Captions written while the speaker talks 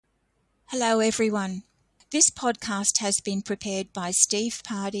Hello everyone. This podcast has been prepared by Steve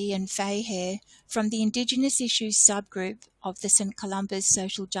Pardee and Faye Hare from the Indigenous Issues subgroup of the St Columba's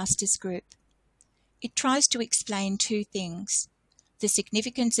Social Justice Group. It tries to explain two things: the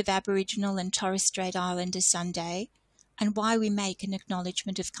significance of Aboriginal and Torres Strait Islander Sunday and why we make an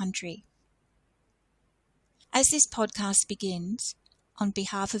acknowledgement of country. As this podcast begins, on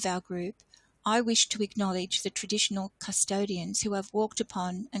behalf of our group, I wish to acknowledge the traditional custodians who have walked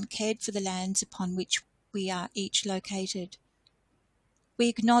upon and cared for the lands upon which we are each located. We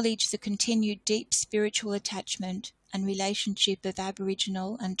acknowledge the continued deep spiritual attachment and relationship of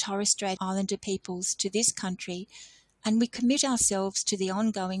Aboriginal and Torres Strait Islander peoples to this country, and we commit ourselves to the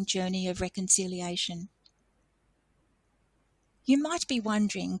ongoing journey of reconciliation. You might be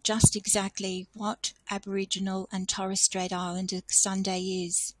wondering just exactly what Aboriginal and Torres Strait Islander Sunday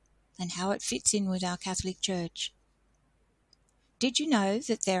is, and how it fits in with our Catholic Church. Did you know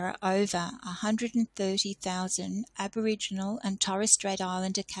that there are over 130,000 Aboriginal and Torres Strait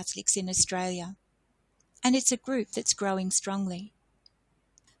Islander Catholics in Australia? And it's a group that's growing strongly.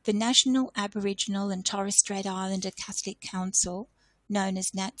 The National Aboriginal and Torres Strait Islander Catholic Council, known as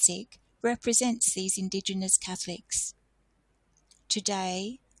NATSIC, represents these Indigenous Catholics.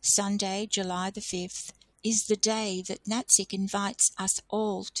 Today, Sunday, July the 5th, is the day that NATSIC invites us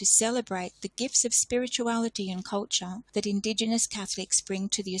all to celebrate the gifts of spirituality and culture that Indigenous Catholics bring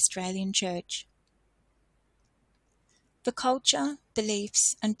to the Australian Church. The culture,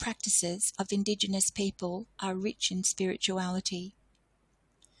 beliefs and practices of Indigenous people are rich in spirituality.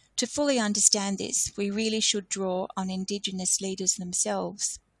 To fully understand this, we really should draw on Indigenous leaders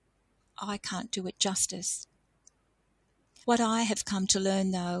themselves. I can't do it justice. What I have come to learn,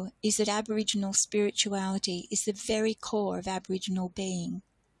 though, is that Aboriginal spirituality is the very core of Aboriginal being,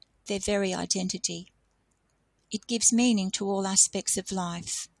 their very identity. It gives meaning to all aspects of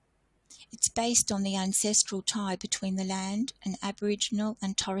life. It's based on the ancestral tie between the land and Aboriginal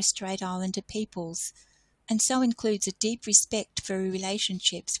and Torres Strait Islander peoples, and so includes a deep respect for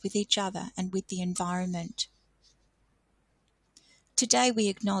relationships with each other and with the environment. Today we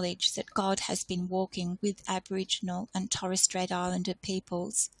acknowledge that God has been walking with Aboriginal and Torres Strait Islander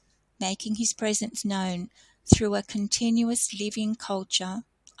peoples, making his presence known through a continuous living culture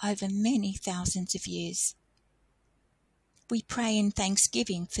over many thousands of years. We pray in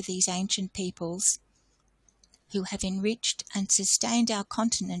thanksgiving for these ancient peoples who have enriched and sustained our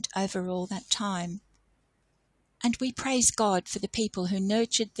continent over all that time. And we praise God for the people who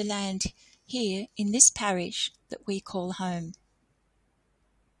nurtured the land here in this parish that we call home.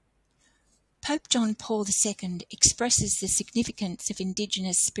 Pope John Paul II expresses the significance of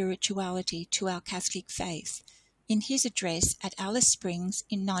Indigenous spirituality to our Catholic faith in his address at Alice Springs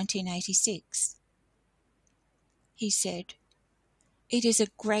in 1986. He said, "It is a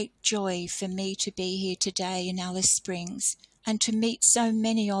great joy for me to be here today in Alice Springs and to meet so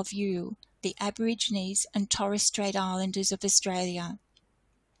many of you, the Aborigines and Torres Strait Islanders of Australia.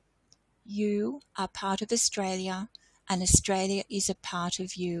 You are part of Australia, and Australia is a part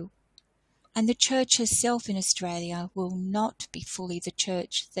of you. And the Church herself in Australia will not be fully the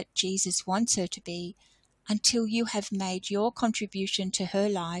Church that Jesus wants her to be until you have made your contribution to her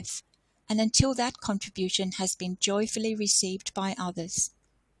life and until that contribution has been joyfully received by others."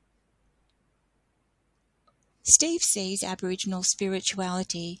 Steve sees Aboriginal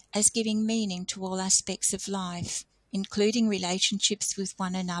spirituality as giving meaning to all aspects of life, including relationships with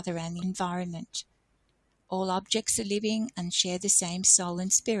one another and the environment. All objects are living and share the same soul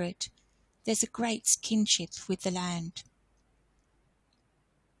and spirit. There's a great kinship with the land.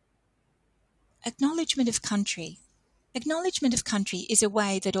 Acknowledgement of country. Acknowledgement of country is a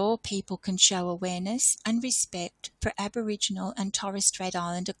way that all people can show awareness and respect for Aboriginal and Torres Strait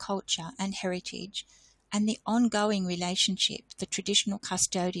Islander culture and heritage and the ongoing relationship the traditional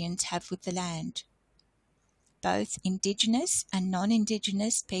custodians have with the land. Both Indigenous and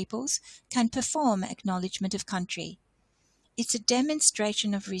non-Indigenous peoples can perform acknowledgement of country. It's a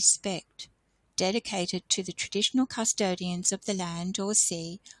demonstration of respect, dedicated to the traditional custodians of the land or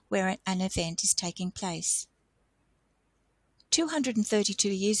sea where an event is taking place. 232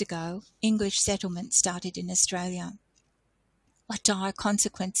 years ago, English settlement started in Australia. What dire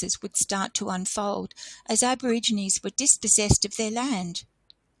consequences would start to unfold as Aborigines were dispossessed of their land?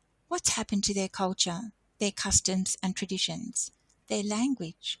 What's happened to their culture, their customs and traditions, their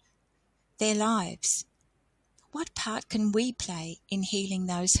language, their lives? What part can we play in healing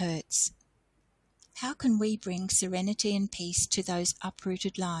those hurts? How can we bring serenity and peace to those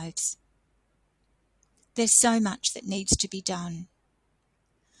uprooted lives? There's so much that needs to be done.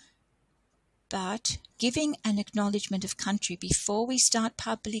 But giving an acknowledgement of country before we start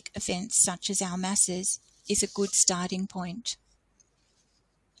public events such as our masses is a good starting point.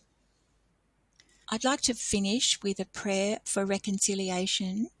 I'd like to finish with a prayer for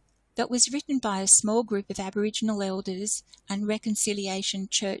reconciliation that was written by a small group of Aboriginal elders and Reconciliation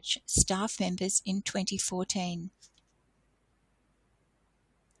Church staff members in 2014.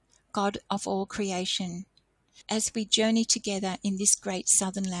 God of all creation, as we journey together in this great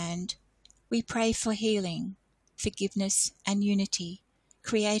southern land, we pray for healing, forgiveness and unity,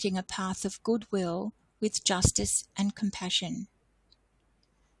 creating a path of goodwill with justice and compassion.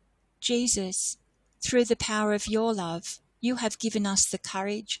 Jesus, through the power of your love, you have given us the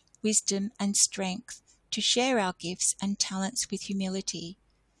courage, wisdom and strength to share our gifts and talents with humility.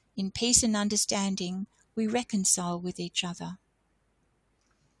 In peace and understanding, we reconcile with each other.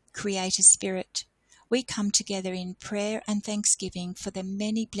 Creator Spirit, we come together in prayer and thanksgiving for the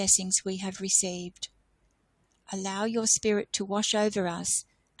many blessings we have received. Allow your Spirit to wash over us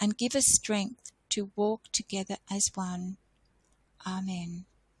and give us strength to walk together as one. Amen.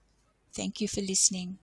 Thank you for listening.